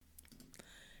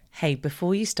Hey,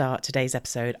 before you start today's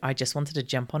episode, I just wanted to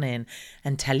jump on in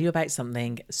and tell you about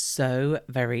something so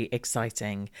very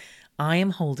exciting. I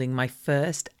am holding my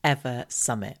first ever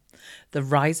summit. The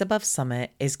Rise Above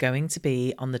Summit is going to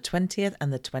be on the 20th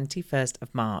and the 21st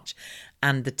of March,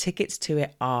 and the tickets to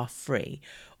it are free.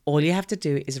 All you have to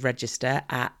do is register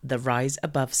at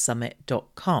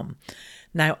theriseabovesummit.com.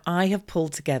 Now, I have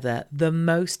pulled together the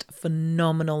most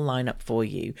phenomenal lineup for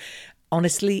you.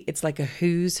 Honestly, it's like a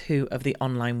who's who of the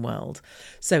online world.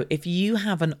 So if you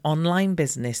have an online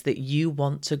business that you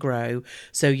want to grow,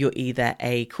 so you're either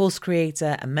a course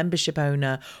creator, a membership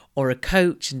owner, or a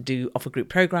coach and do offer group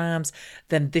programs,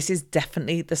 then this is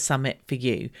definitely the summit for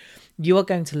you. You are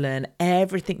going to learn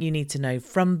everything you need to know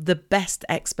from the best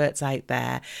experts out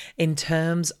there in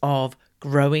terms of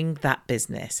growing that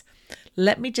business.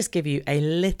 Let me just give you a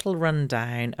little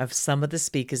rundown of some of the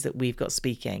speakers that we've got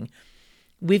speaking.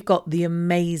 We've got the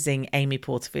amazing Amy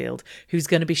Porterfield, who's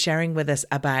going to be sharing with us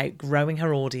about growing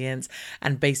her audience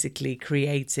and basically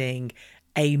creating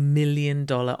 $1 million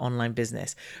online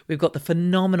business. We've got the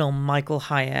phenomenal Michael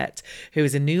Hyatt, who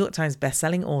is a New York Times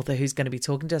bestselling author, who's going to be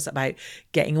talking to us about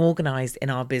getting organized in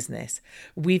our business.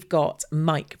 We've got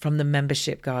Mike from the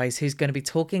Membership Guys, who's going to be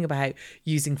talking about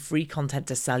using free content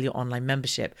to sell your online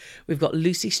membership. We've got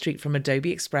Lucy Street from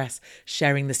Adobe Express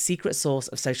sharing the secret sauce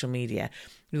of social media.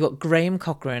 We've got Graham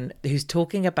Cochran, who's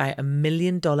talking about $1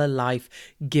 million life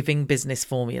giving business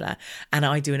formula. And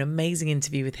I do an amazing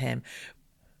interview with him.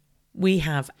 We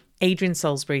have Adrian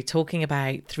Salisbury talking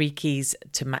about 3 keys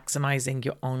to maximizing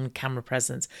your on-camera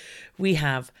presence. We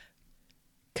have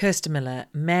Kirsten Miller,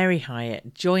 Mary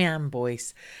Hyatt, Joyanne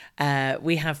Boyce.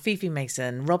 We have Fifi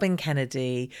Mason, Robin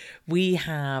Kennedy. We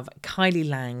have Kylie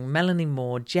Lang, Melanie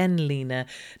Moore, Jen Lena,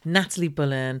 Natalie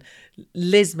Bullen,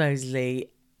 Liz Mosley.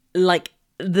 Like,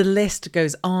 the list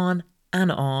goes on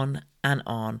and on and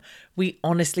on. We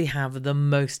honestly have the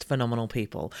most phenomenal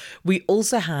people. We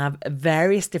also have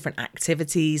various different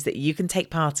activities that you can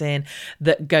take part in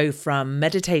that go from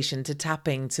meditation to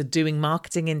tapping to doing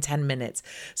marketing in 10 minutes.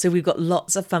 So we've got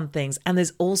lots of fun things, and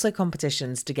there's also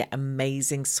competitions to get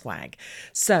amazing swag.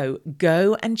 So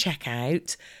go and check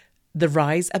out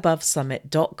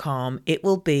theriseabovesummit.com. It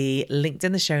will be linked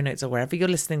in the show notes or wherever you're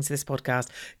listening to this podcast.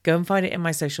 Go and find it in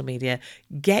my social media.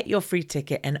 Get your free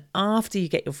ticket. And after you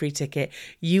get your free ticket,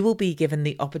 you will be given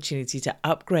the opportunity to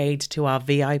upgrade to our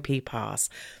VIP pass.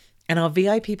 And our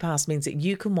VIP pass means that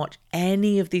you can watch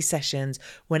any of these sessions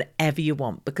whenever you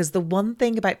want. Because the one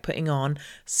thing about putting on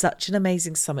such an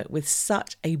amazing summit with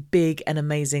such a big and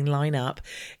amazing lineup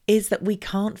is that we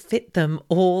can't fit them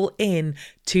all in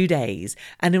 2 days.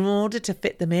 And in order to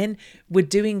fit them in, we're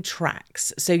doing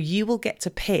tracks. So you will get to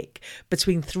pick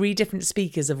between 3 different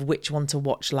speakers of which one to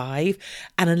watch live.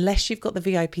 And unless you've got the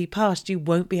VIP pass, you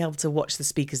won't be able to watch the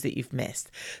speakers that you've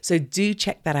missed. So do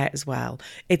check that out as well.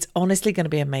 It's honestly going to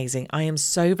be amazing. I am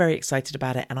so very excited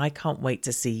about it, and I can't wait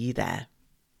to see you there.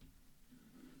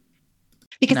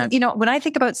 Because, when I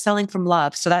think about selling from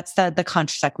love, so that's the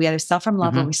contract. We either sell from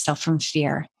love or we sell from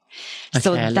fear. Okay,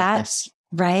 so that's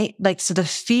right. Like, so the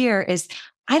fear is,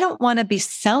 I don't want to be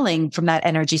selling from that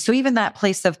energy. So even that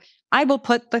place of, I will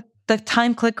put the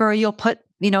time clicker, or you'll put,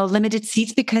 limited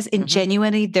seats, because in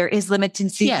genuinely there is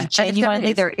limited seats. Yeah,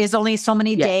 genuinely there is only so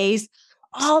many days.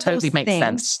 All totally those makes things,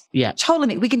 sense. Yeah.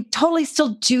 Totally. We can totally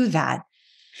still do that.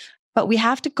 But we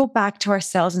have to go back to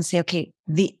ourselves and say, okay,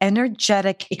 the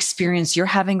energetic experience you're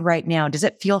having right now, does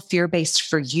it feel fear-based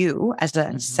for you as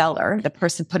a seller, the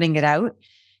person putting it out?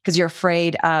 Because you're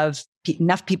afraid of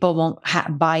enough people won't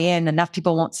buy in, enough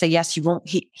people won't say yes, you won't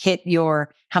hit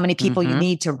your, how many people you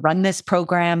need to run this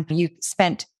program. You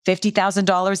spent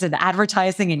 $50,000 in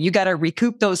advertising and you got to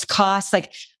recoup those costs.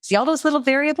 Like, see all those little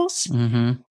variables?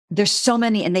 There's so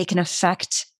many, and they can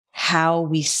affect how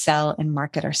we sell and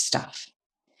market our stuff.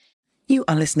 You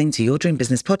are listening to Your Dream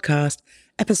Business Podcast,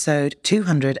 episode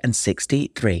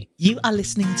 263. You are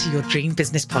listening to Your Dream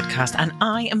Business Podcast, and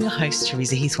I am your host,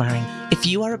 Teresa Heath-Wareing. If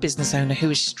you are a business owner who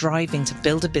is striving to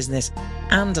build a business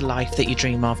and a life that you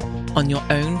dream of on your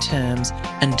own terms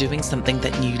and doing something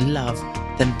that you love,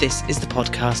 then this is the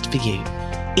podcast for you.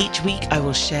 Each week, I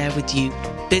will share with you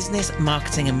business,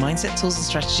 marketing, and mindset tools and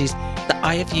strategies that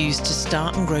I have used to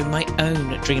start and grow my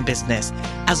own dream business,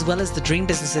 as well as the dream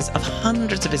businesses of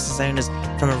hundreds of business owners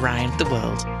from around the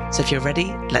world. So if you're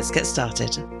ready, let's get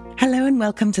started. Hello and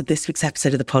welcome to this week's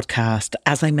episode of the podcast.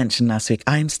 As I mentioned last week,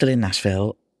 I am still in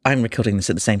Nashville. I'm recording this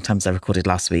at the same time as I recorded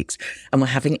last week's, and we're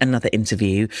having another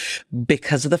interview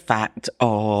because of the fact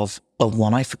of Well,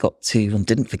 one, I forgot to and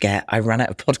didn't forget. I ran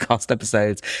out of podcast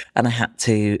episodes and I had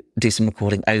to do some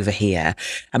recording over here.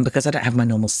 And because I don't have my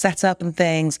normal setup and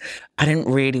things, I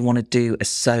didn't really want to do a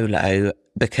solo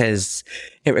because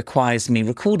it requires me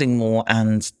recording more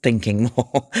and thinking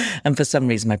more. And for some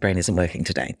reason, my brain isn't working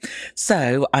today.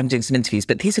 So I'm doing some interviews,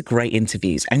 but these are great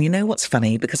interviews. And you know what's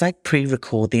funny? Because I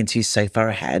pre-record the interviews so far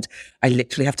ahead, I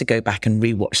literally have to go back and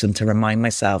rewatch them to remind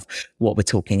myself what we're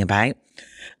talking about.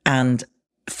 And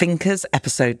Finca's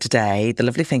episode today, the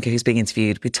lovely Finca who's being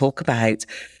interviewed, we talk about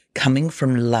coming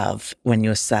from love when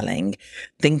you're selling,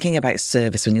 thinking about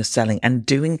service when you're selling, and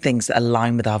doing things that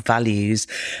align with our values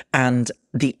and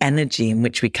the energy in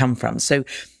which we come from. So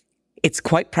it's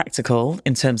quite practical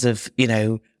in terms of,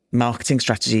 marketing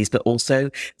strategies, but also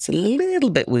it's a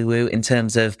little bit woo-woo in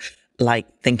terms of like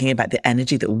thinking about the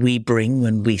energy that we bring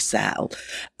when we sell.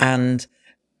 And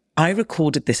I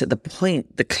recorded this at the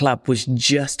point the club was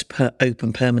just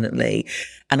open permanently.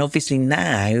 And obviously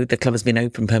now the club has been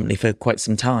open permanently for quite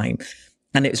some time.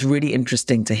 And it's really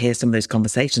interesting to hear some of those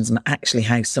conversations and actually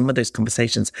how some of those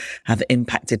conversations have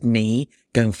impacted me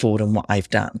going forward on what I've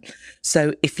done.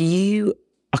 So if you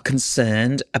are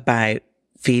concerned about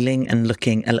feeling and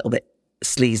looking a little bit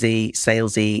sleazy,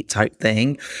 salesy type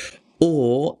thing,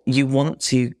 or you want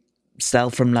to sell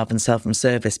from love and sell from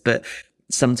service, but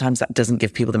sometimes that doesn't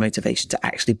give people the motivation to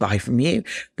actually buy from you,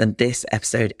 then this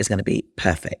episode is going to be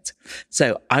perfect.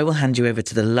 So I will hand you over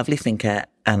to the lovely Finca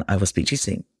and I will speak to you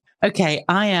soon. Okay,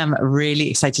 I am really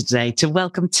excited today to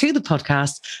welcome to the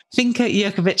podcast, Finca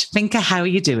Yurkovich. Finca, how are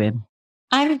you doing?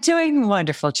 I'm doing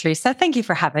wonderful, Teresa. Thank you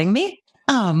for having me.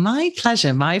 Oh, my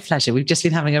pleasure. My pleasure. We've just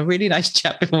been having a really nice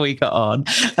chat before we got on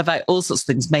about all sorts of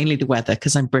things, mainly the weather,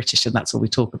 because I'm British and that's what we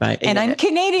talk about. And I'm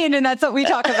Canadian and that's what we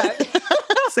talk about.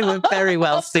 So we're very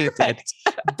well suited.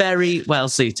 Very well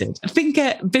suited.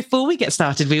 Finca, before we get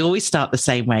started, we always start the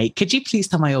same way. Could you please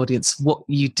tell my audience what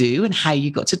you do and how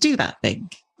you got to do that thing?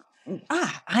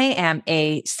 I am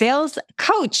a sales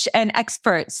coach and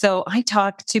expert. So I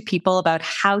talk to people about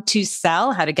how to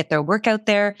sell, how to get their work out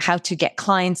there, how to get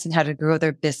clients and how to grow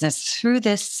their business through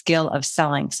this skill of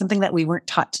selling, something that we weren't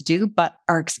taught to do, but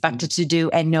are expected to do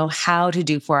and know how to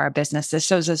do for our businesses.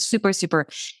 So it's a super, super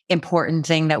important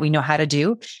thing that we know how to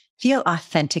do, feel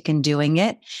authentic in doing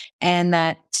it. And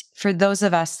that for those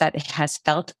of us that it has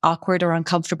felt awkward or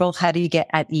uncomfortable, how do you get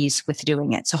at ease with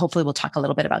doing it? So hopefully we'll talk a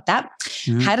little bit about that.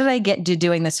 Mm-hmm. How did I get to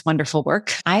doing this wonderful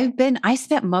work? I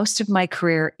spent most of my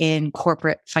career in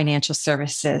corporate financial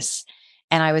services.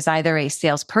 And I was either a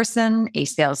salesperson, a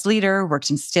sales leader, worked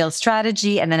in sales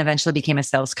strategy, and then eventually became a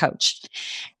sales coach.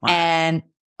 Wow. And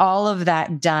all of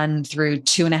that done through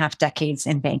 2.5 decades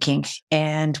in banking.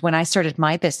 And when I started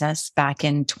my business back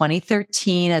in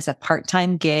 2013 as a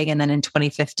part-time gig, and then in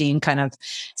 2015 kind of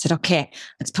said, okay,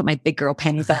 let's put my big girl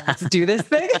panties on, let's do this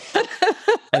thing.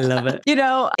 I love it.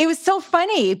 It was so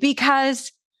funny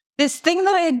because this thing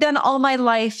that I had done all my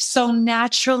life so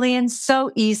naturally and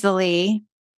so easily,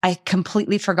 I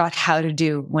completely forgot how to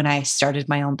do when I started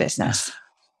my own business.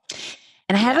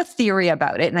 And I have a theory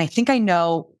about it. And I think I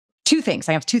know two things.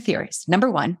 I have two theories. Number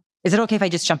one, is it okay if I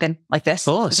just jump in like this?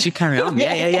 Of course, you carry on.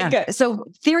 Yeah. So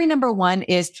theory number one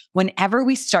is whenever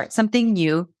we start something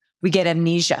new, we get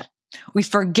amnesia. We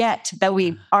forget that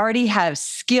we already have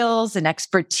skills and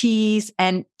expertise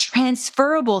and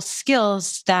transferable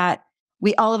skills that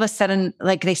we all of a sudden,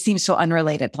 like they seem so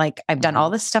unrelated. Like I've done all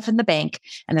this stuff in the bank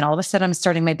and then all of a sudden I'm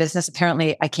starting my business.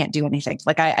 Apparently I can't do anything.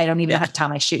 Like I don't even know how to tie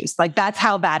my shoes. Like that's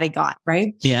how bad it got,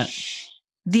 right? Yeah.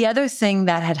 The other thing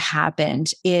that had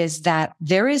happened is that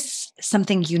there is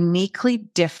something uniquely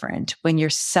different when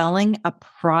you're selling a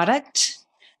product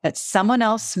that someone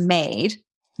else made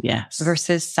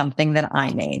versus something that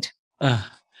I made.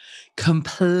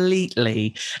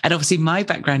 Completely. And obviously my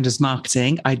background is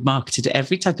marketing. I'd marketed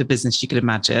every type of business you could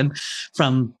imagine,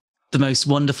 from the most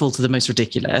wonderful to the most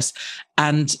ridiculous.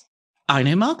 And I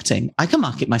know marketing. I can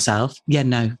market myself.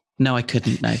 No, I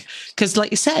couldn't. No. Because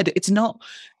like you said, it's not,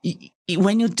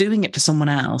 when you're doing it for someone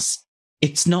else,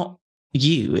 it's not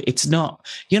you.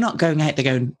 You're not going out there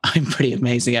going, I'm pretty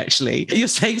amazing, actually. You're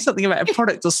saying something about a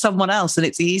product or someone else, and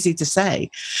it's easy to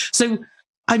say. So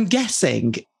I'm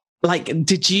guessing, like,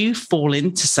 did you fall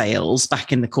into sales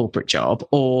back in the corporate job,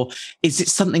 or is it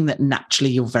something that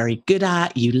naturally you're very good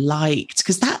at, you liked?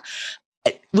 Because that,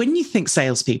 when you think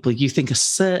salespeople, you think a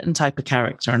certain type of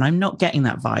character, and I'm not getting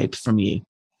that vibe from you.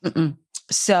 Mm-mm.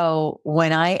 So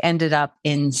when I ended up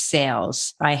in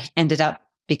sales, I ended up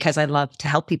because I love to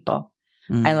help people.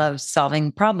 I love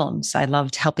solving problems. I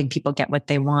loved helping people get what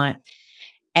they want.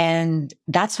 And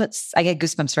that's I get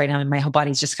goosebumps right now and my whole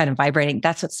body's just kind of vibrating.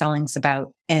 That's what selling's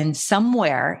about. And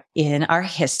somewhere in our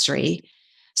history,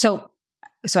 so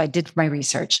I did my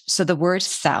research. So the word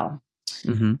sell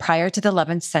prior to the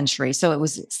 11th century, so it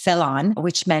was selon,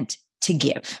 which meant to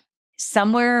give.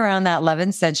 Somewhere around that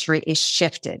 11th century, it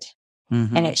shifted.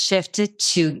 And it shifted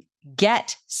to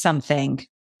get something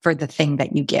for the thing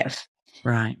that you give.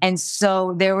 Right. And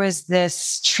so there was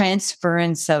this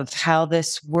transference of how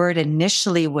this word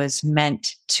initially was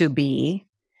meant to be.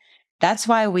 That's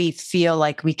why we feel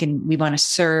like we want to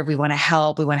serve, we want to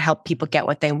help people get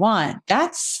what they want.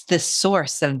 That's the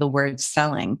source of the word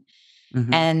selling.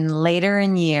 And later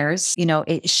in years,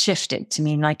 it shifted to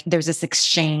mean like there's this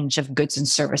exchange of goods and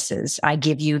services. I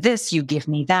give you this, you give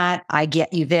me that. I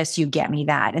get you this, you get me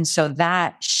that. And so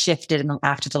that shifted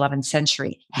after the 11th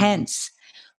century. Hence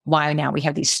why now we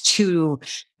have these two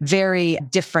very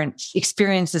different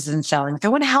experiences in selling. If I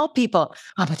want to help people,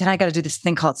 but then I got to do this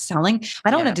thing called selling.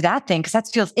 I don't want to do that thing because that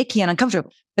feels icky and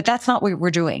uncomfortable. But that's not what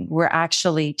we're doing. We're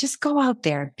actually just go out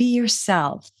there, be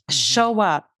yourself, show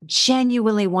up,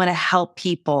 genuinely want to help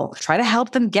people, try to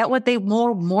help them get what they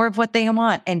more of what they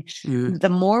want. And the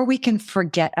more we can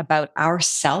forget about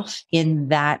ourself in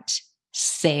that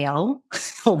sale,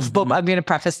 I'm going to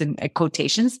preface in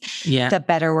quotations, the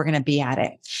better we're going to be at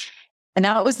it. And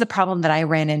that was the problem that I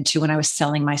ran into when I was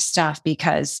selling my stuff,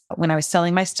 because when I was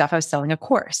selling my stuff, I was selling a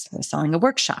course, I was selling a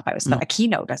workshop, I was selling a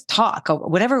keynote, a talk, or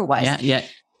whatever it was.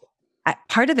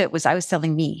 Part of it was I was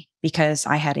selling me because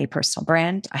I had a personal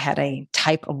brand. I had a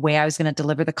type of way I was going to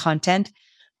deliver the content.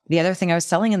 The other thing I was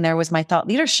selling in there was my thought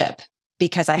leadership,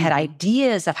 because I had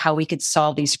ideas of how we could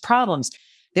solve these problems.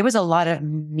 There was a lot of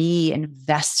me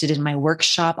invested in my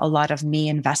workshop, a lot of me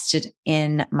invested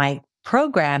in my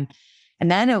program. And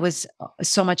then it was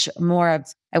so much more of,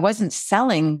 I wasn't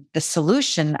selling the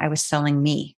solution, I was selling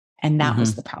me. And that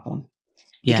was the problem.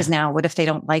 Because now what if they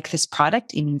don't like this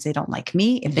product? It means they don't like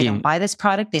me. If they don't buy this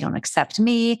product, they don't accept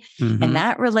me. And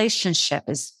that relationship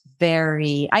is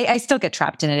very, I still get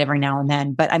trapped in it every now and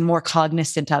then, but I'm more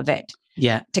cognizant of it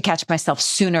to catch myself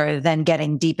sooner than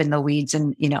getting deep in the weeds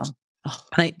and,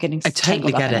 I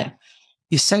totally get it.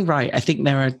 You're so right. I think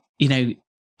there are,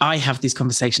 I have these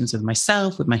conversations with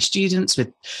myself, with my students,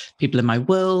 with people in my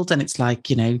world. And it's like,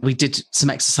 we did some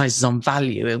exercises on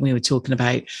value and we were talking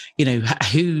about,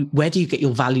 where do you get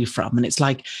your value from? And it's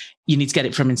like, you need to get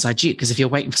it from inside you, because if you're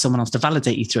waiting for someone else to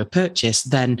validate you through a purchase,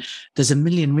 then there's a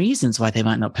million reasons why they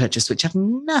might not purchase, which have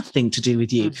nothing to do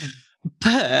with you.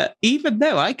 But even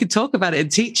though I could talk about it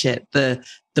and teach it, the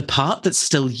part that's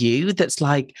still you, that's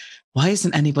like, why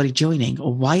isn't anybody joining?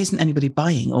 Or why isn't anybody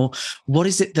buying? Or what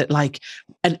is it that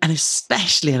and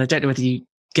especially, and I don't know whether you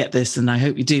get this, and I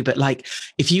hope you do, but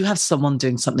if you have someone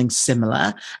doing something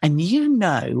similar and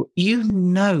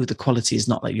the quality is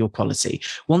not like your quality.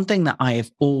 One thing that I have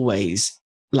always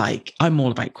I'm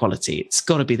all about quality. It's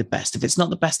got to be the best. If it's not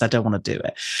the best, I don't want to do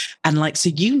it. And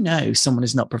so someone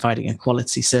is not providing a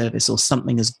quality service or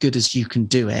something as good as you can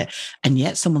do it, and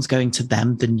yet someone's going to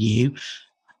them than you.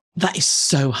 That is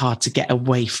so hard to get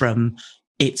away from.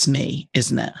 It's me,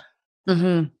 isn't it?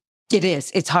 It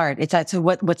is. It's hard. It's that. So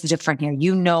what's different here?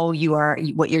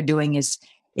 What you're doing is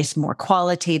more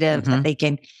qualitative. That they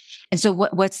can. And so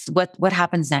what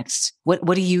happens next?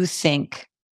 What do you think?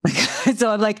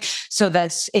 So I'm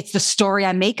it's the story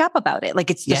I make up about it.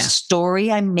 It's the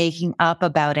story I'm making up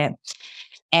about it,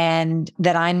 and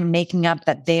that I'm making up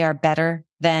that they are better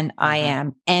than I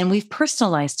am. And we've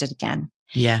personalized it again.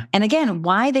 Yeah. And again,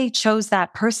 why they chose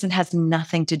that person has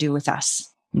nothing to do with us.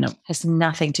 No, has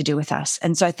nothing to do with us.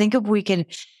 And so I think if we can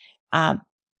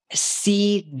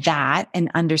see that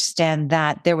and understand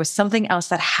that there was something else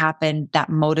that happened that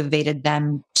motivated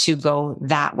them to go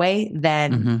that way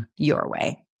than your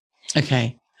way.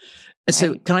 Okay.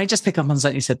 So can I just pick up on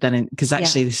something you said then? Because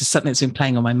actually this is something that's been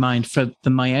playing on my mind from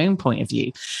my own point of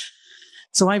view.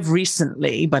 So I've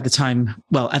recently, at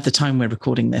the time we're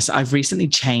recording this, I've recently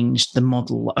changed the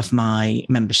model of my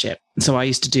membership. So I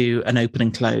used to do an open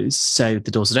and close. So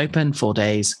the doors would open, 4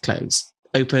 days, close,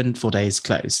 open, 4 days,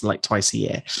 close, twice a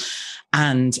year.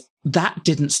 And that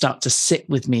didn't start to sit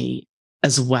with me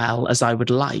as well as I would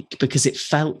like, because it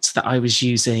felt that I was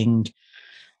using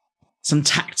some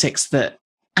tactics that,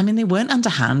 they weren't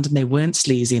underhand and they weren't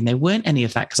sleazy and they weren't any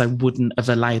of that, because I wouldn't have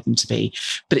allowed them to be,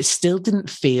 but it still didn't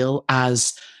feel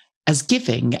as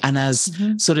giving and as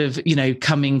sort of,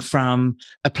 coming from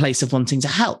a place of wanting to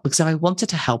help, because if I wanted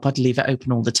to help, I'd leave it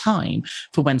open all the time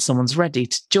for when someone's ready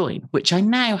to join, which I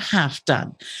now have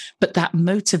done. But that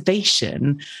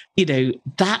motivation,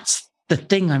 that's the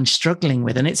thing I'm struggling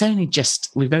with. And it's only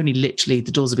we've only literally,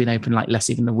 the doors have been open like less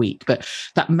even a week, but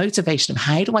that motivation of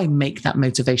how do I make that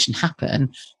motivation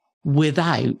happen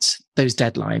without those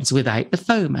deadlines, without the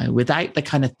FOMO, without the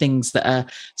kind of things that are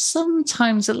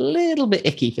sometimes a little bit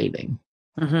icky feeling.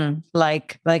 Mm-hmm.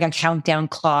 Like a countdown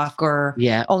clock or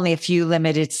only a few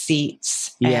limited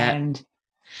seats. Yeah. And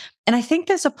I think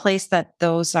there's a place that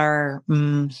those are,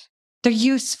 they're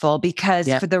useful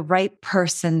because for the right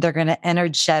person, they're going to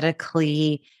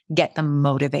energetically get them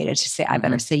motivated to say, I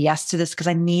better say yes to this because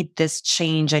I need this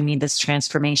change. I need this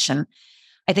transformation.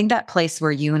 I think that place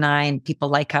where you and I and people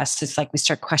like us, it's like we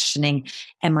start questioning,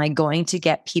 am I going to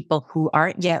get people who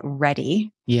aren't yet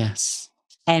ready? Yes.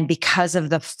 And because of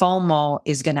the FOMO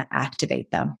is going to activate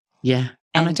them. Yeah.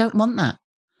 And I don't want that.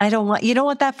 You don't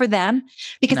want that for them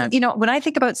because, when I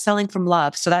think about selling from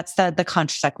love, so that's the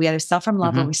contract. We either sell from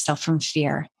love or we sell from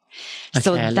fear. Okay,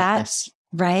 so that's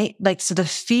right. Like, so the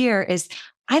fear is,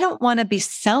 I don't want to be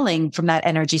selling from that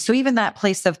energy. So even that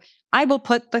place of, I will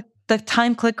put the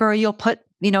time clicker or you'll put,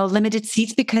 limited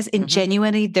seats because in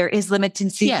genuinely there is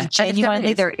limited seats. Yeah,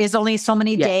 genuinely there is only so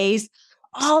many days.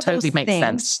 All totally those makes things,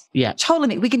 sense. Yeah.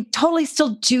 Totally. We can totally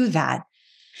still do that.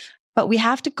 But we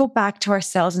have to go back to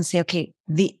ourselves and say, okay,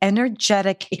 the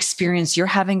energetic experience you're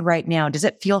having right now, does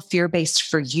it feel fear-based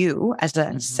for you as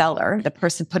a seller, the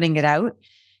person putting it out?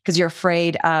 Because you're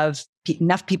afraid of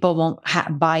enough people won't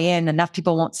buy in, enough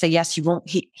people won't say yes, you won't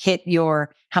hit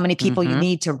your, how many people you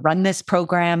need to run this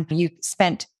program. You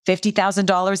spent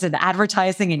 $50,000 in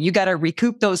advertising and you got to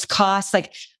recoup those costs.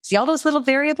 Like, see all those little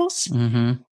variables?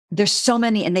 There's so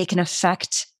many, and they can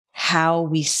affect how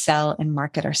we sell and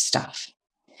market our stuff.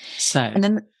 So, and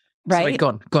then, right? Sorry,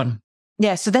 go on.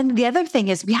 Yeah. So then the other thing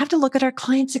is we have to look at our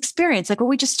client's experience, like what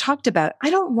we just talked about. I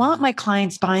don't want my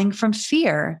clients buying from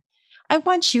fear. I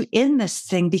want you in this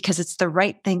thing because it's the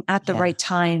right thing at the right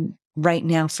time right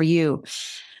now for you.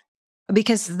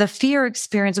 Because the fear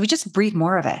experience, we just breed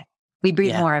more of it. We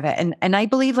breed more of it. And I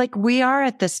believe like we are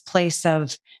at this place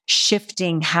of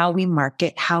shifting how we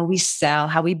market, how we sell,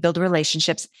 how we build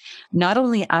relationships, not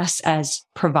only us as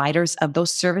providers of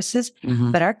those services,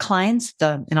 but our clients,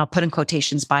 and I'll put in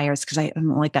quotations buyers, because I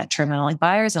don't like that term. I don't like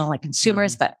buyers. I don't like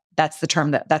consumers, but that's the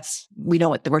term we know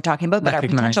what we're talking about, but our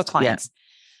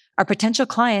potential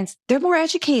clients, they're more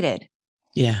educated.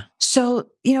 Yeah. So,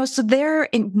 so they're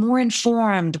more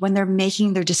informed when they're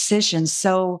making their decisions.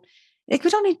 So we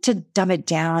don't need to dumb it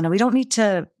down, and we don't need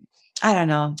to, I don't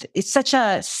know. It's such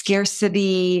a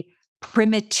scarcity,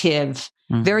 primitive,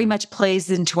 very much plays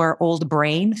into our old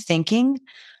brain thinking.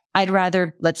 I'd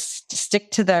rather let's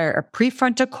stick to the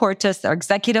prefrontal cortex, our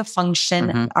executive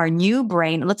function, our new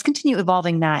brain. Let's continue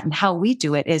evolving that. And how we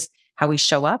do it is how we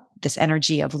show up, this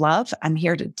energy of love. I'm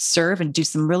here to serve and do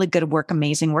some really good work,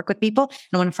 amazing work with people. And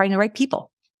I want to find the right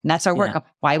people. And that's our work.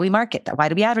 Why we market that? Why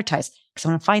do we advertise? Because I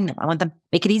want to find them. I want them,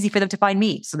 make it easy for them to find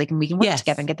me so we can work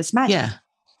together and get this magic. Yeah.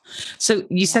 So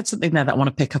you said something there that I want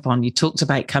to pick up on. You talked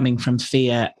about coming from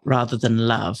fear rather than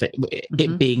love,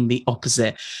 it being the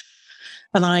opposite.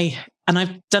 And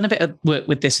I've done a bit of work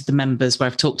with this with the members where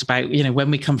I've talked about,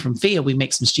 when we come from fear, we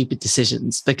make some stupid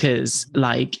decisions because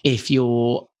like if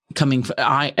you're coming from,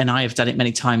 I have done it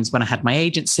many times when I had my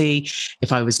agency.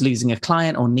 If I was losing a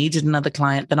client or needed another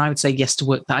client, then I would say yes to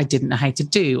work that I didn't know how to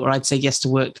do, or I'd say yes to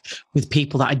work with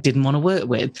people that I didn't want to work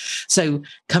with. So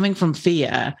coming from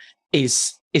fear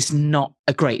is not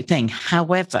a great thing.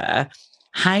 However,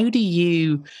 how do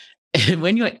you,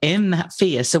 when you're in that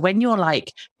fear, so when you're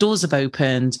like, doors have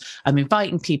opened, I'm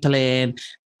inviting people in,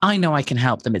 I know I can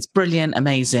help them, it's brilliant,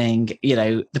 amazing,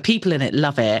 the people in it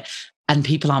love it, and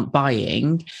people aren't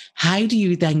buying, how do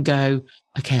you then go,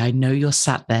 okay, I know you're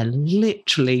sat there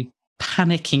literally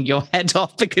panicking your head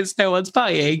off because no one's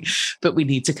buying, but we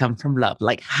need to come from love.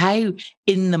 Like how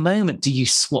in the moment do you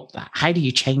swap that? How do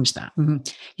you change that?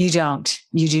 You don't.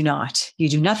 You do not. You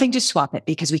do nothing to swap it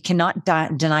because we cannot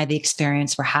deny the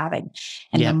experience we're having.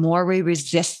 And the more we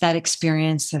resist that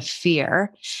experience of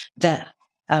fear, the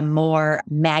more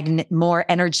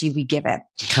energy we give it.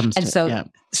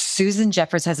 Susan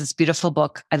Jeffers has this beautiful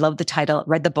book. I love the title.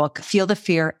 Read the book, Feel the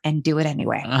Fear and Do It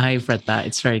Anyway. I've read that.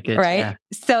 It's very good. Right.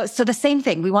 Yeah. So the same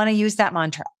thing. We want to use that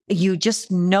mantra. You just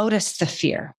notice the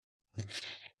fear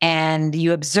and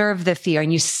you observe the fear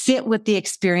and you sit with the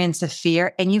experience of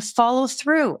fear and you follow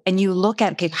through and you look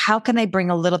at, okay, how can I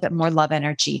bring a little bit more love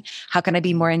energy? How can I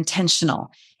be more intentional?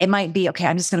 It might be, okay,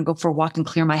 I'm just going to go for a walk and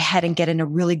clear my head and get in a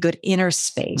really good inner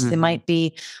space. It might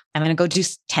be, I'm going to go do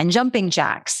 10 jumping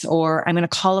jacks, or I'm going to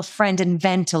call a friend and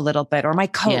vent a little bit, or my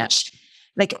coach.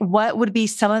 Like, what would be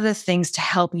some of the things to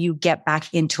help you get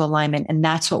back into alignment? And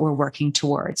that's what we're working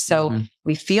towards. So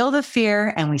we feel the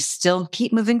fear and we still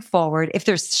keep moving forward. If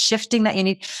there's shifting that you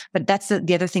need, but that's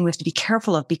the other thing we have to be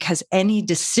careful of, because any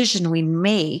decision we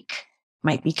make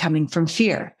might be coming from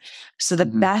fear. So the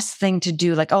best thing to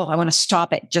do, like, oh, I want to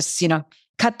stop it. Just,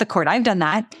 cut the cord. I've done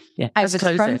that. Yeah. I was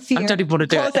from fear. I don't even want to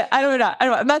do it. I don't know.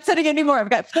 I'm not sending anymore. I've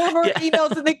got 4 more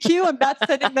emails in the queue. I'm not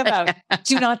sending them out.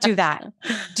 Do not do that.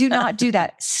 Do not do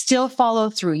that. Still follow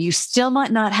through. You still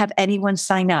might not have anyone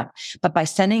sign up, but by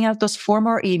sending out those 4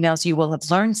 more emails, you will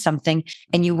have learned something,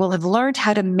 and you will have learned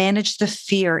how to manage the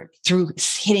fear through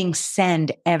hitting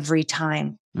send every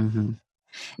time.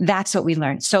 That's what we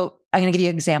learned. So I'm going to give you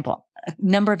an example. A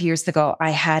number of years ago, I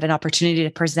had an opportunity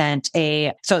to present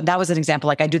so that was an example.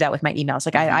 Like, I do that with my emails.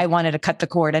 Like, I wanted to cut the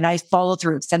cord, and I follow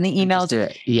through, send the emails. Just do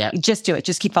it. Yeah. Just do it.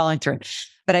 Just keep following through.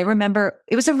 But I remember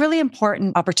it was a really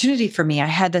important opportunity for me. I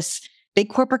had this big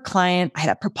corporate client. I had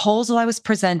a proposal I was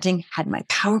presenting, had my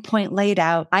PowerPoint laid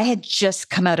out. I had just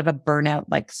come out of a burnout,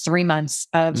 like 3 months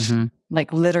of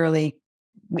like literally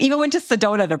even went to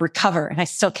Sedona to recover, and I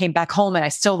still came back home and I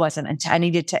still wasn't. And I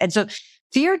needed to. And so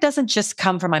fear doesn't just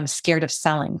come from I'm scared of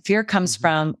selling. Fear comes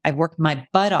from I worked my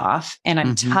butt off and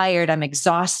I'm tired, I'm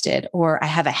exhausted, or I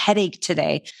have a headache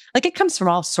today. Like, it comes from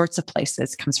all sorts of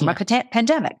places. It comes from a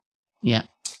pandemic. Yeah.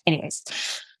 Anyways,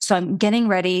 so I'm getting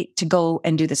ready to go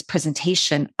and do this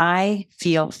presentation. I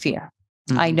feel fear.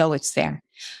 I know it's there.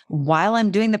 While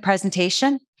I'm doing the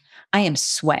presentation, I am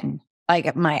sweating.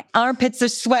 Like, my armpits are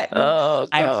sweating. Oh,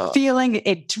 I'm feeling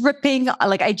it dripping.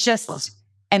 Like,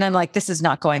 and I'm like, this is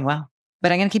not going well.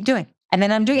 But I'm going to keep doing. And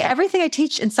then I'm doing everything I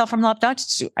teach in Sell From Love not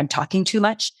to do. I'm talking too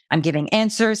much. I'm giving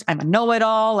answers. I'm a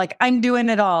know-it-all. Like, I'm doing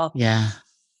it all. Yeah.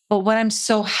 But what I'm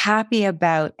so happy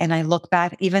about, and I look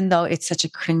back, even though it's such a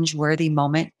cringe-worthy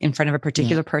moment in front of a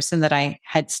particular person that I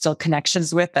had still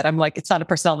connections with, that I'm like, it's not a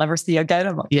person I'll never see again.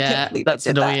 I'm like, that's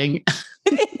annoying.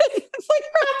 It's like,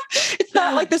 crap. It's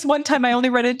not like this one time I only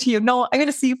ran into you. No, I'm going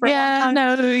to see you for a long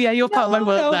time. You're part of my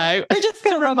world now. You're just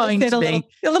going to remind me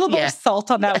a little bit of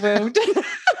salt on that wound.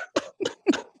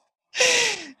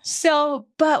 So,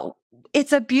 but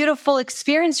it's a beautiful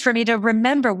experience for me to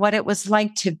remember what it was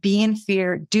like to be in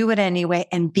fear, do it anyway,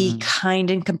 and be kind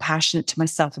and compassionate to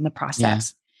myself in the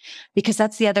process. Because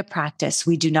that's the other practice.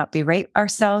 We do not berate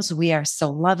ourselves. We are so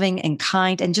loving and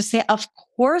kind, and just say, of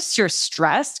course you're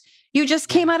stressed. You just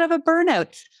came out of a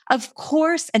burnout. Of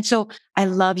course. And so I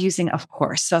love using of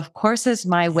course. So of course is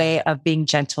my way of being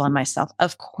gentle on myself.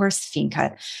 Of course,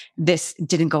 Finca, this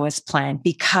didn't go as planned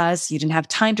because you didn't have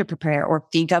time to prepare, or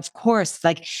Finca, of course,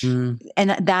 like, and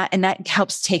that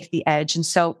helps take the edge. And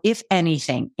so if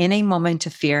anything, in a moment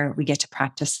of fear, we get to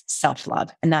practice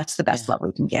self-love, and that's the best love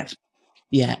we can give.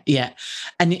 Yeah. Yeah.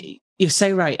 And you're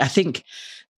so right. I think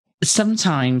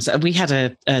sometimes we had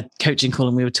a coaching call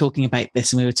and we were talking about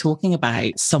this, and we were talking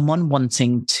about someone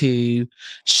wanting to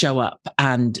show up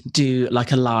and do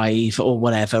like a live or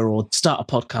whatever, or start a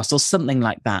podcast or something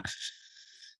like that.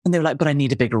 And they were like, but I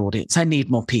need a bigger audience. I need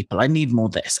more people. I need more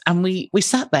this. And we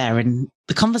sat there and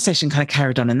the conversation kind of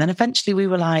carried on. And then eventually we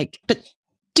were like, but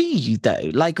do you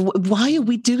though? Like, why are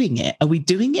we doing it? Are we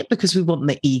doing it because we want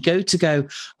the ego to go,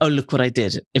 oh, look what I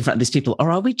did in front of these people?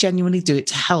 Or are we genuinely doing it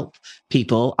to help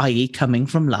people, i.e. coming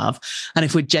from love? And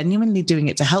if we're genuinely doing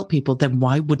it to help people, then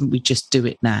why wouldn't we just do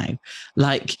it now?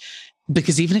 Like,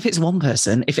 because even if it's one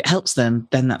person, if it helps them,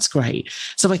 then that's great.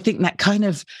 So I think that kind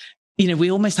of,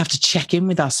 we almost have to check in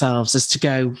with ourselves as to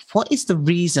go, what is the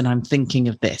reason I'm thinking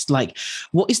of this? Like,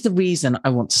 what is the reason I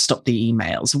want to stop the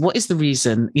emails? What is the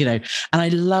reason, and I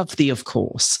love the, of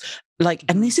course, like,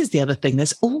 and this is the other thing.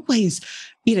 There's always,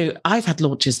 I've had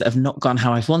launches that have not gone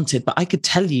how I've wanted, but I could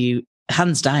tell you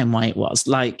hands down why it was.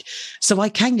 Like, so I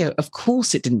can go, of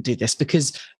course it didn't do this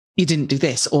because you didn't do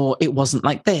this, or it wasn't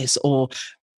like this, or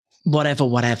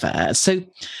whatever. So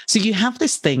you have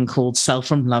this thing called Sell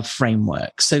From Love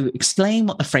framework. So explain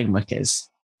what the framework is.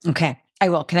 Okay, I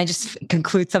will. Can I just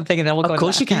conclude something and then we'll go? Of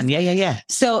course you can. Yeah.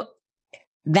 So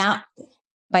that,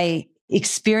 by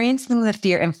experiencing the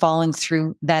fear and following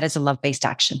through, that is a love-based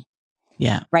action.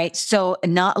 Yeah. Right. So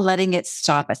not letting it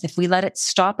stop us. If we let it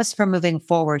stop us from moving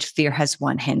forward, fear has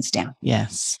won, hands down.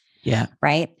 Yes. Yeah.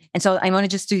 Right. And so I want to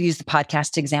just use the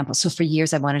podcast example. So for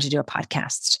years, I wanted to do a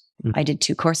podcast. I did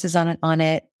 2 courses on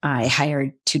it. I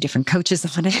hired 2 different coaches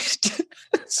on it.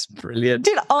 It's brilliant.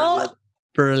 Did all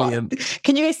brilliant.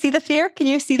 Can you guys see the fear? Can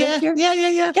you see the fear?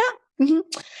 Yeah. Mm-hmm.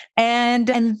 And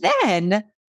then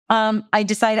I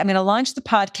decided I'm going to launch the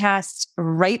podcast.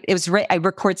 I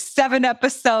record 7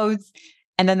 episodes,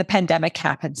 and then the pandemic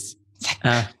happens.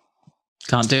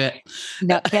 Can't do it.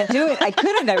 No, can't do it. I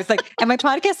couldn't. I was like, and my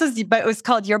podcast it was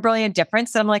called Your Brilliant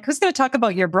Difference. And I'm like, who's going to talk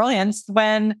about your brilliance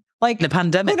when like the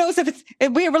pandemic? Who knows if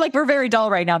we're very dull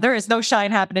right now. There is no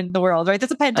shine happening in the world, right?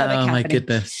 There's a pandemic happening. Oh my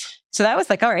goodness. So that was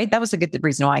like, all right, that was a good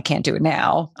reason why I can't do it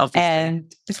now. Obviously.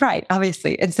 And it's right,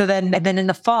 obviously. And so then in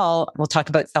the fall, we'll talk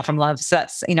about Self from Love. So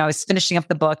that's, I was finishing up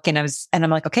the book and I'm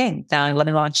like, okay, now let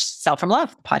me launch Self from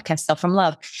Love, the podcast Self from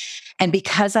Love. And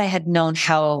because I had known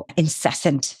how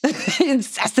incessant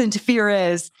fear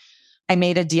is, I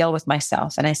made a deal with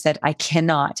myself and I said, I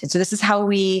cannot. And so this is how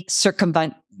we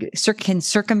circumvent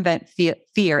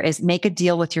fear is make a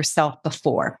deal with yourself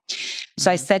before.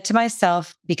 So I said to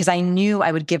myself, because I knew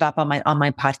I would give up on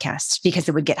my podcast because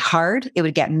it would get hard. It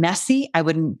would get messy. I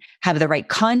wouldn't have the right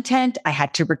content. I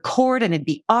had to record and it'd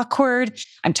be awkward.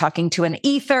 I'm talking to an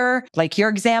ether, like your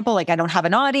example, like I don't have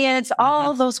an audience,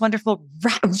 all those wonderful,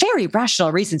 very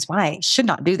rational reasons why I should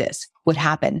not do this would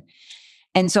happen.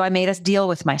 And so I made a deal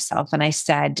with myself and I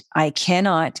said, I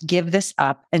cannot give this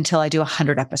up until I do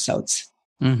 100 episodes.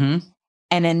 Mm-hmm.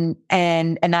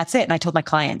 And that's it. And I told my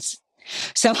clients.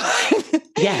 So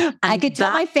yeah, I could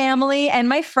tell my family and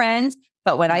my friends,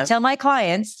 but when I tell my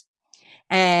clients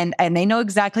and they know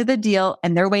exactly the deal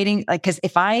and they're waiting, like, cause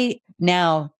if I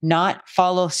now not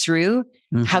follow through,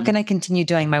 how can I continue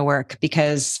doing my work?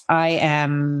 Because I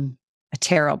am a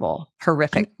terrible,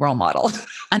 horrific role model.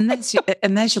 And there's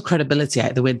your credibility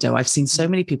out the window. I've seen so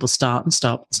many people start and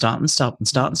stop.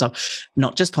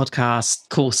 Not just podcasts,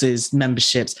 courses,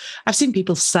 memberships. I've seen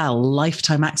people sell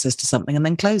lifetime access to something and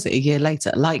then close it a year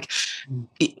later. Like,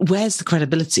 where's the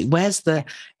credibility? Where's the,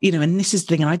 and this is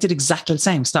the thing. And I did exactly the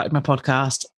same. Started my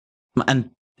podcast. And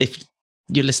if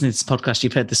you're listening to this podcast,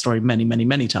 you've heard the story many, many,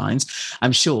 many times,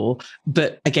 I'm sure.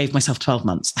 But I gave myself 12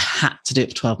 months. I had to do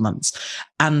it for 12 months.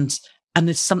 And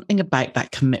there's something about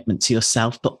that commitment to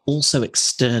yourself, but also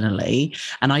externally.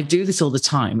 And I do this all the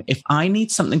time. If I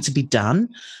need something to be done,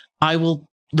 I will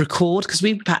record, because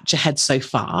we patch ahead so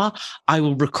far, I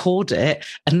will record it.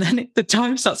 And then the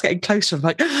time starts getting closer. I'm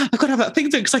like, I've got to have that thing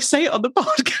done because I say it on the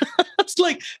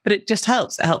podcast. But it just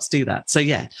helps. It helps do that. So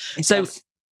yeah.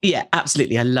 Yeah,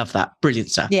 absolutely. I love that. Brilliant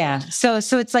stuff. Yeah. So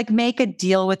it's like make a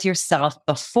deal with yourself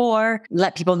before,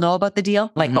 let people know about the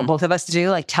deal, like what both of us do,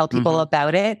 like tell people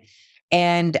about it.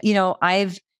 And,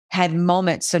 I've had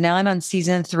moments. So now I'm on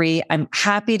season 3. I'm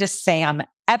happy to say I'm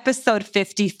episode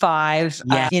 55,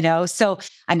 so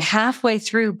I'm halfway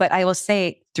through, but I will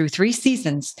say through 3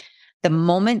 seasons, the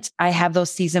moment I have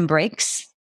those season breaks,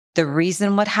 the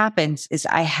reason what happens is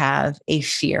I have a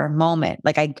fear moment.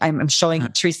 Like I'm showing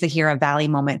Teresa here a valley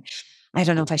moment. I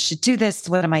don't know if I should do this.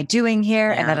 What am I doing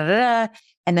here? Yeah.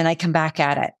 And then I come back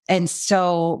at it. And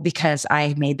so because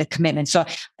I made the commitment. So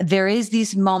there is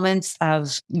these moments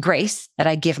of grace that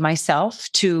I give myself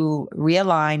to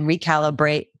realign,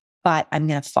 recalibrate, but I'm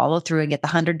going to follow through and get the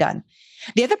 100 done.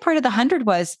 The other part of the 100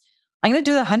 was I'm going to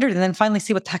do the 100 and then finally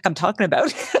see what the heck I'm talking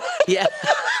about. Yeah.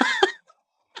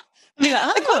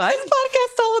 What's this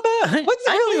podcast all about? What's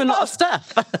it really a lot of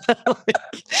stuff?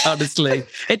 Honestly,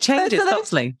 it changes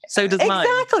constantly. So does mine.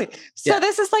 Exactly. So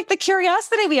this is like the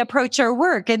curiosity we approach our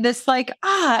work, and this like,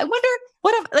 I wonder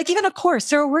what if, like even a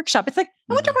course or a workshop. It's like,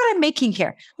 I wonder what I'm making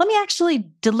here. Let me actually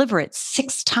deliver it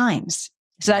 6 times.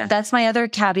 So that's my other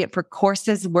caveat for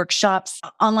courses, workshops,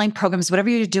 online programs, whatever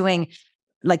you're doing,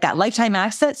 like that lifetime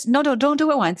access. No, don't do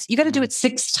it once. You got to do it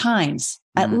 6 times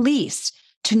at least,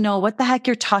 to know what the heck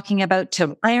you're talking about,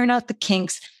 to iron out the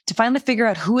kinks, to finally figure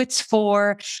out who it's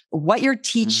for, what you're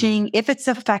teaching, if it's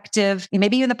effective.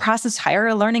 Maybe in the process, hire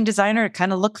a learning designer to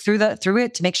kind of look through it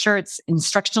to make sure it's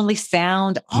instructionally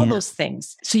sound, all those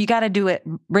things. So you got to do it,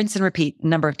 rinse and repeat a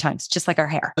number of times, just like our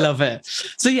hair. Love it.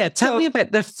 So tell me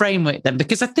about the framework then,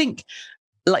 because I think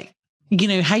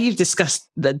how you've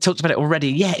talked about it already.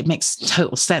 Yeah, it makes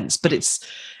total sense, but it's,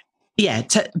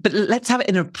 but let's have it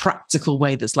in a practical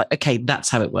way that's like, okay, that's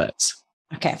how it works.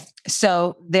 Okay.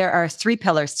 So there are 3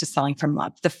 pillars to selling from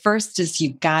love. The first is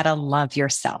you gotta love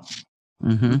yourself.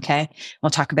 Okay. We'll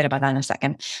talk a bit about that in a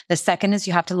second. The second is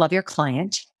you have to love your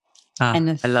client. And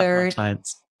the third, I love my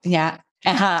clients.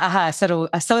 Yeah. So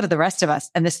do the rest of us.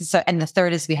 And the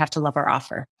third is we have to love our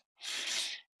offer.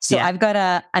 So I've got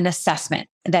an assessment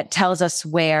that tells us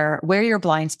where your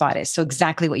blind spot is. So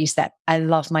exactly what you said. I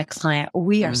love my client.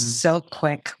 We are so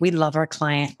quick. We love our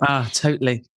client.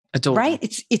 Totally. Adore.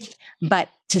 Right? But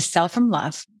to sell from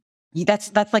love,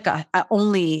 that's like a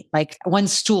only like one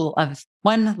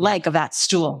leg of that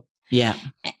stool. Yeah.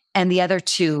 And the other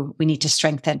 2, we need to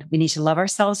strengthen. We need to love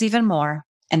ourselves even more.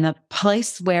 And the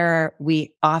place where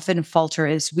we often falter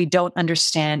is we don't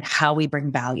understand how we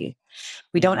bring value.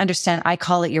 We don't understand. I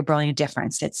call it your brilliant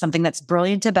difference. It's something that's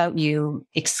brilliant about you,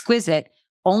 exquisite,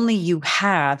 only you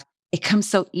have. It comes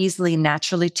so easily,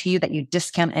 naturally to you that you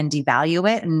discount and devalue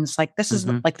it. And it's like, this is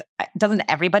like, doesn't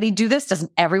everybody do this?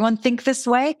 Doesn't everyone think this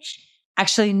way?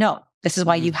 Actually, no, this is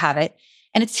why you have it.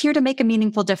 And it's here to make a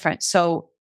meaningful difference. So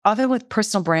other with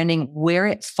personal branding, where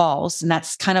it falls, and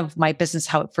that's kind of my business,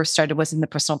 how it first started was in the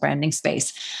personal branding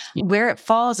space. Where it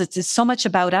falls, it's so much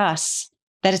about us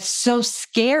that it's so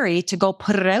scary to go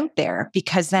put it out there,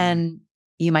 because then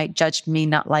you might judge me,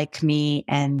 not like me.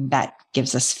 And that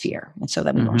gives us fear. And so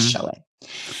then we won't show it.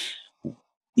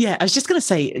 Yeah, I was just going to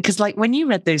say, because like when you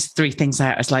read those 3 things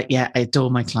out, I was like, yeah, I adore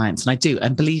my clients. And I do.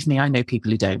 And believe me, I know people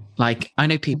who don't. Like, I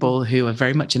know people who are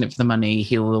very much in it for the money,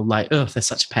 who will like, oh, they're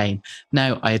such a pain.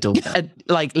 No, I adore them.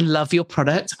 Like, love your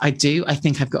product. I do. I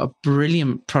think I've got a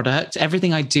brilliant product.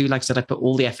 Everything I do, like I said, I put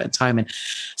all the effort and time in.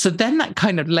 So then that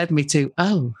kind of led me to,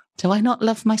 oh, do I not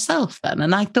love myself then?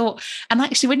 And I thought, and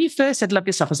actually when you first said love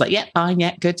yourself, I was like, yeah, fine,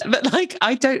 yeah, good. But like,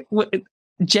 I don't,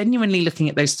 genuinely looking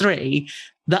at those 3,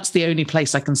 that's the only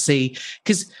place I can see.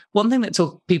 Because one thing that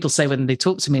people say when they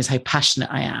talk to me is how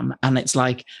passionate I am. And it's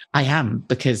like, I am,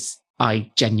 because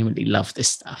I genuinely love this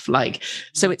stuff. Like,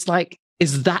 so it's like,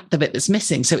 is that the bit that's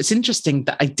missing? So it's interesting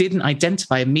that I didn't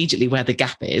identify immediately where the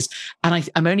gap is. And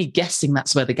I'm only guessing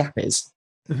that's where the gap is.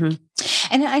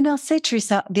 And I'll say,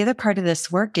 Teresa, the other part of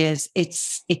this work is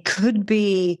it's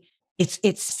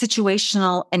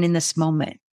situational and in this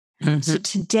moment. So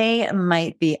today it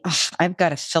might be, I've got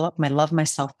to fill up my love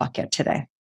myself bucket today.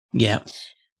 Yeah.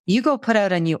 You go put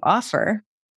out a new offer,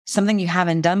 something you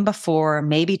haven't done before,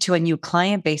 maybe to a new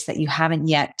client base that you haven't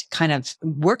yet kind of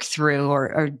worked through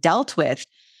or dealt with.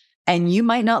 And you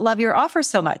might not love your offer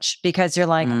so much because you're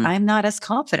like, I'm not as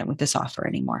confident with this offer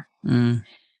anymore.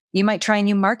 You might try a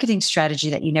new marketing strategy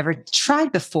that you never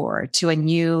tried before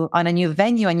on a new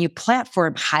venue, a new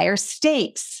platform, higher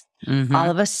stakes. All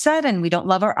of a sudden, we don't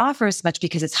love our offer as much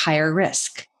because it's higher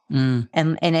risk. And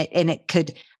it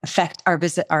could affect our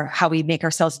visit, or how we make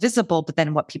ourselves visible, but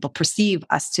then what people perceive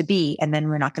us to be. And then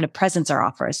we're not going to presence our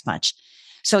offer as much.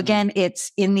 So again,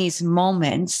 it's in these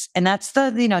moments, and that's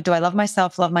do I love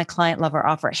myself, love my client, love our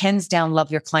offer? Hands down,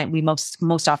 love your client. We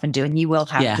most often do. And you will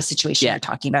have the situation you're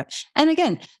talking about. And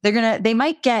again, they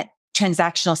might get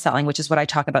transactional selling, which is what I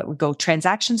talk about. We go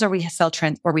transactions, or we sell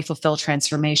or we fulfill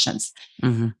transformations.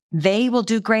 They will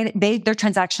do great. Their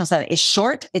transactional selling is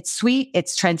short. It's sweet.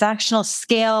 It's transactional,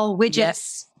 scale,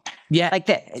 widgets. Yeah. Like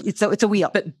that. It's a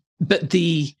wheel. But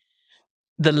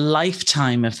the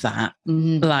lifetime of that,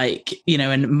 like,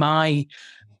 and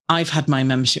I've had my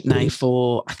membership now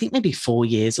for, I think maybe 4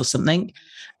 years or something.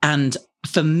 And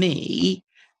for me,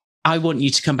 I want you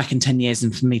to come back in 10 years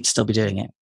and for me to still be doing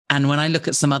it. And when I look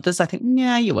at some others, I think,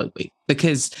 yeah, you won't be,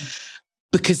 because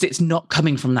it's not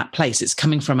coming from that place. It's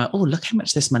coming from look how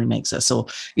much this money makes us, or,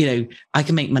 I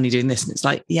can make money doing this. And it's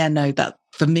like, yeah, no, that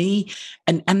for me.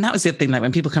 And that was the other thing. Like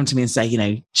when people come to me and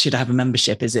say, should I have a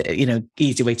membership? Is it,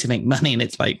 easy way to make money? And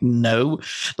it's like, no,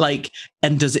 like,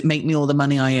 and does it make me all the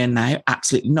money I earn now?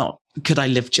 Absolutely not. Could I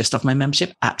live just off my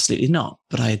membership? Absolutely not.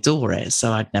 But I adore it.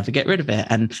 So I'd never get rid of it.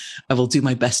 And I will do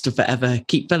my best to forever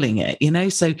keep filling it,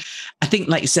 So I think,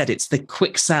 like you said, it's the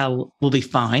quick sell will be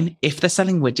fine if they're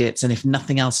selling widgets and if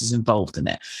nothing else is involved in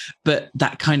it. But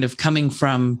that kind of coming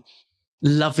from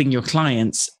loving your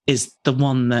clients is the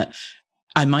one that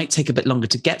I might take a bit longer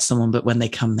to get someone, but when they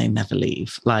come, they never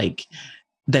leave. Like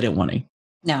they don't want to.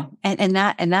 No. And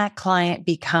that client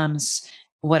becomes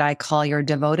what I call your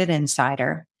devoted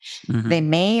insider. They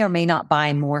may or may not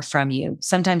buy more from you.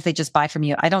 Sometimes they just buy from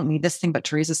you. I don't need this thing, but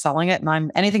Teresa's selling it,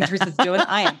 and anything Teresa's doing,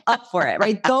 I am up for it.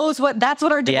 Right? That's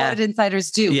what our devoted insiders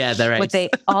do. Yeah, they're right.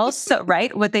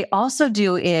 What they also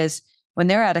do is when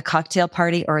they're at a cocktail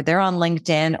party, or they're on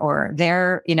LinkedIn, or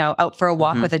they're out for a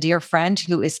walk with a dear friend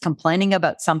who is complaining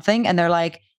about something, and they're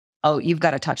like, "Oh, you've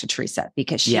got to talk to Teresa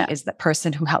because she is the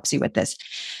person who helps you with this."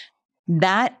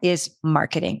 That is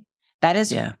marketing. That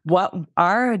is what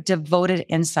our devoted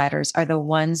insiders are, the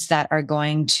ones that are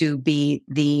going to be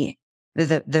they're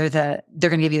going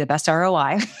to give you the best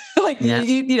ROI.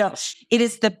 It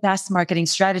is the best marketing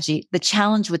strategy. The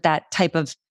challenge with that type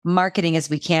of marketing is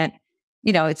we can't,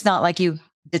 it's not like you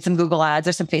did some Google ads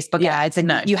or some Facebook ads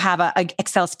and you have a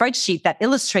Excel spreadsheet that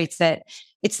illustrates it.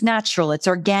 It's natural, it's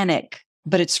organic,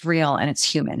 but it's real and it's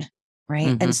human.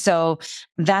 Right. And so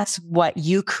that's what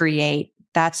you create.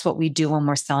 That's what we do when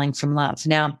we're selling from love.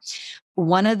 Now,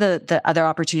 one of the other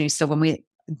opportunities, so when we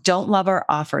don't love our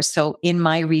offers, so in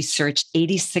my research,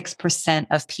 86%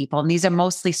 of people, and these are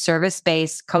mostly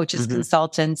service-based coaches,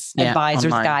 consultants,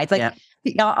 advisors, guides,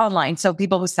 online. So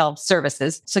people who sell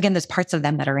services. So again, there's parts of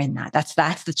them that are in that.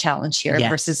 That's the challenge here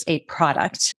versus a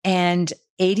product. And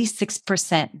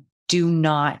 86% do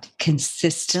not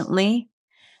consistently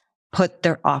put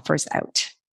their offers out.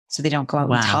 So they don't go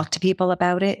out and talk to people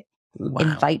about it,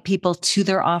 invite people to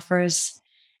their offers.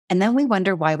 And then we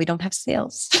wonder why we don't have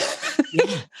sales.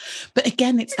 But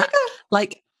again, it's that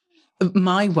like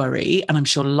my worry, and I'm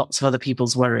sure lots of other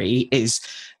people's worry, is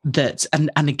that,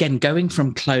 and again, going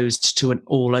from closed to an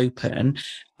all open,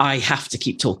 I have to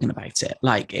keep talking about it.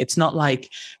 Like, it's not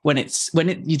like when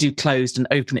you do closed and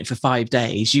open it for 5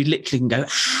 days, you literally can go,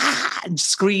 and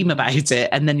scream about it.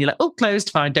 And then you're like, oh, closed,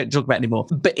 fine, don't talk about it anymore.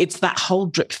 But it's that whole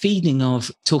drip feeding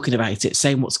of talking about it,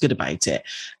 saying what's good about it,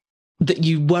 that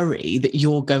you worry that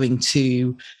you're going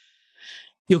to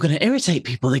irritate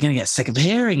people. They're going to get sick of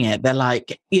hearing it. They're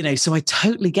like, so I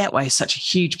totally get why such a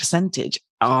huge percentage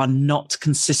are not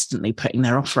consistently putting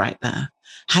their offer out there.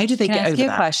 How do they get over that? Can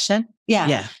I ask you a question?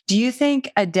 Yeah. Do you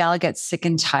think Adele gets sick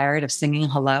and tired of singing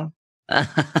Hello? I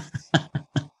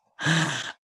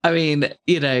mean,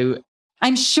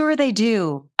 I'm sure they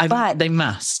do, but they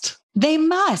must. They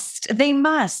must.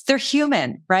 They're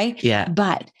human, right? Yeah.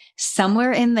 But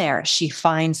somewhere in there, she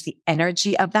finds the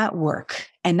energy of that work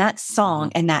and that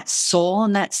song and that soul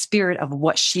and that spirit of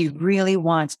what she really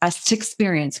wants us to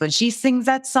experience when she sings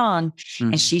that song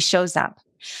and she shows up.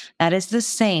 That is the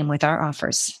same with our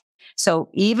offers. So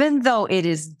even though it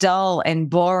is dull and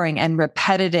boring and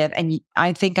repetitive, and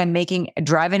I think I'm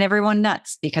driving everyone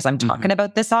nuts because I'm talking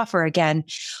about this offer again,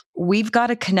 we've got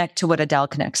to connect to what Adele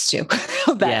connects to,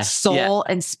 that soul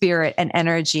and spirit and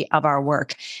energy of our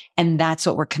work. And that's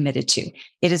what we're committed to.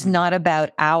 It is not about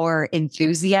our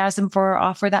enthusiasm for our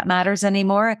offer that matters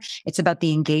anymore. It's about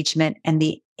the engagement and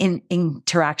the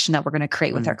interaction that we're going to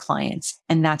create with our clients.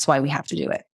 And that's why we have to do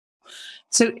it.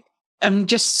 So I'm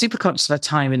just super conscious of our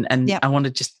time and I want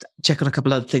to just check on a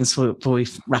couple other things before we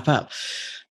wrap up.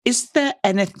 Is there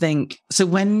anything, so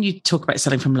when you talk about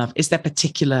selling from love, is there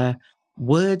particular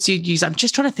words you'd use? I'm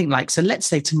just trying to think so let's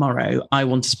say tomorrow I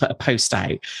wanted to put a post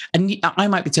out and I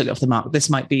might be totally off the mark.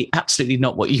 This might be absolutely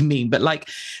not what you mean, but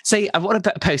say I want to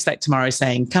put a post out tomorrow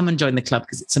saying, come and join the club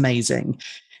because it's amazing.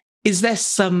 Is there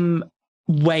some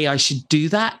way I should do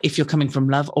that if you're coming from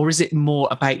love, or is it more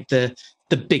about the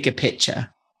bigger picture?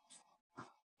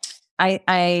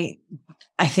 I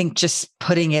think just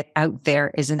putting it out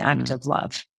there is an act of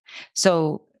love.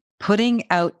 So putting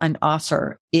out an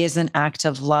offer is an act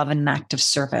of love and an act of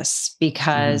service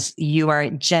because you are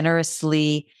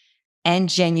generously and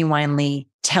genuinely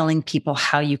telling people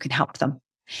how you can help them.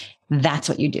 That's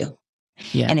what you do.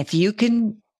 Yeah. And if you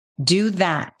can do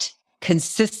that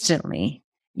consistently,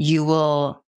 you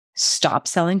will stop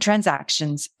selling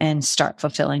transactions and start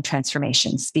fulfilling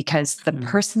transformations, because the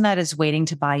person that is waiting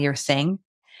to buy your thing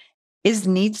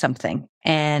needs something.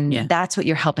 And that's what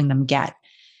you're helping them get.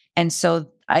 And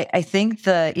so I think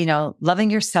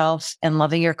loving yourself and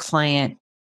loving your client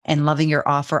and loving your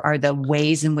offer are the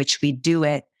ways in which we do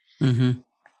it.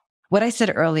 What I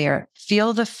said earlier,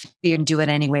 feel the fear and do it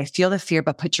anyway. Feel the fear,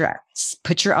 but put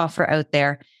your offer out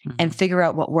there and figure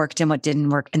out what worked and what didn't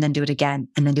work, and then do it again,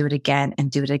 and then do it again, and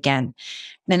do it again.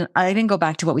 Then I even go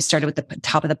back to what we started with the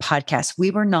top of the podcast. We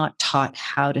were not taught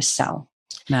how to sell.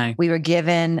 No. We were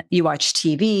given, you watch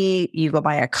TV, you go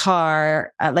buy a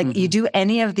car, you do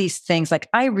any of these things. Like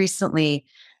I recently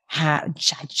I'm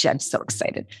so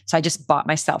excited. So I just bought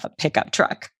myself a pickup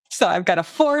truck. So I've got a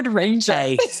Ford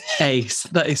Ranger. Ace.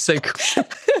 That is so cool.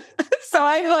 So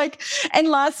I'm and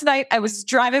last night I was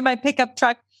driving my pickup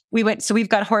truck. We've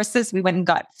got horses. We went and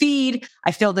got feed.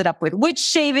 I filled it up with wood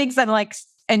shavings and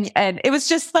it was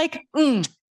just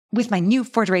with my new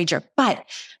Ford Ranger. But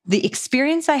the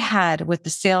experience I had with the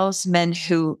salesman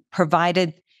who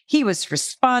provided, he was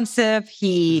responsive.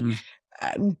 He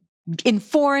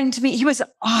informed me. He was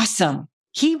awesome.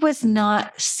 He was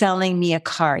not selling me a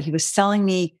car. He was selling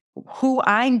me who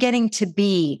I'm getting to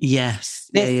be. Yes.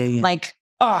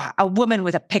 A woman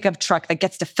with a pickup truck that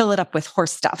gets to fill it up with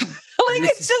horse stuff.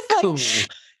 It's just cool.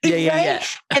 Yeah.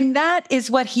 And that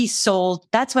is what he sold.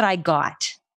 That's what I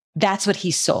got. That's what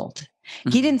he sold.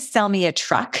 He didn't sell me a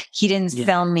truck. He didn't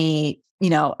sell me,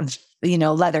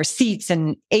 leather seats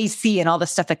and AC and all the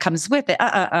stuff that comes with it.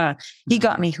 He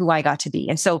got me who I got to be.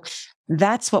 And so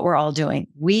that's what we're all doing.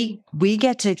 We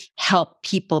get to help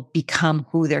people become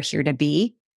who they're here to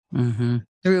be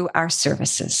through our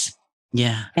services.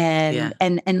 Yeah.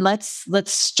 And let's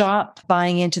stop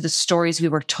buying into the stories we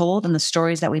were told and the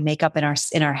stories that we make up in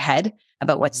our head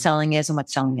about what selling is and what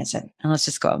selling isn't. And let's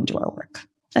just go out and do our work.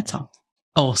 That's all.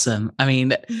 Awesome. I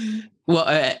mean, what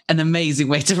an amazing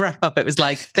way to wrap up. It was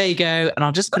like, there you go. And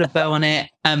I'll just put a bow on it.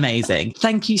 Amazing.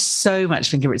 Thank you so much,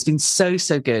 Finca. It's been so,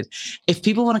 so good. If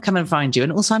people want to come and find you,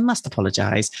 and also I must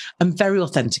apologize, I'm very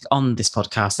authentic on this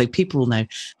podcast, so people will know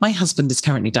my husband is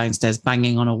currently downstairs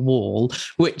banging on a wall,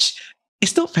 which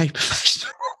is not very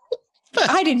professional.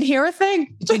 I didn't hear a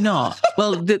thing. Do you not?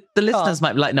 Well, the listeners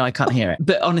might be like, no, I can't hear it.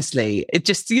 But honestly, it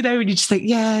just, and you just think,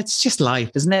 yeah, it's just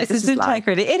life, isn't it? This is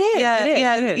integrity. It is.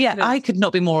 Yeah. I could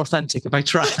not be more authentic if I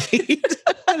tried.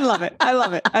 I love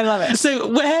it. So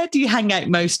where do you hang out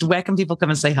most? Where can people come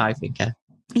and say hi, Finca?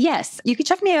 Yes, you can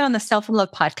check me out on the Self and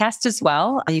Love podcast as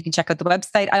well. You can check out the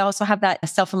website. I also have that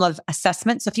Self and Love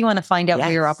assessment. So if you want to find out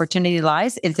where your opportunity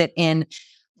lies, is it in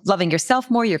loving yourself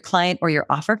more, your client, or your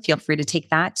offer? Feel free to take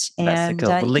that. And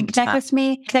connect with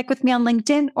me on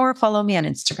LinkedIn or follow me on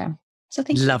Instagram. So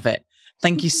thank you. Love it.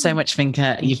 Thank you so much,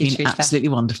 Finca. You've been Teresa. Absolutely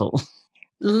wonderful.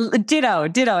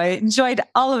 Ditto. I enjoyed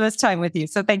all of this time with you.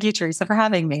 So thank you, Teresa, for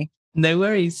having me. No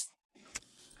worries.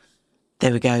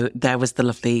 There we go. There was the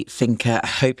lovely Finca. I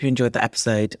hope you enjoyed the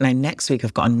episode. Now, next week,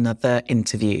 I've got another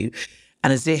interview.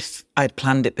 And as if I'd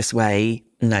planned it this way,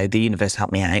 no, the universe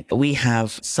helped me out. We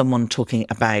have someone talking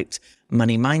about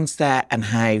money mindset and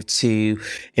how to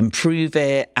improve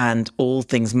it and all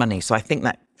things money. So I think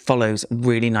that follows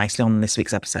really nicely on this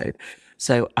week's episode.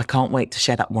 So I can't wait to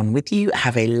share that one with you.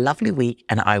 Have a lovely week,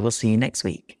 and I will see you next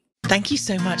week. Thank you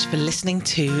so much for listening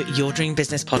to Your Dream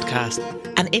Business podcast.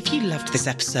 And if you loved this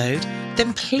episode,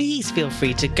 then please feel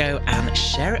free to go and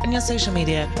share it on your social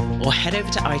media or head over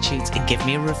to iTunes and give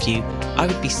me a review. I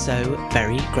would be so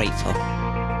very grateful.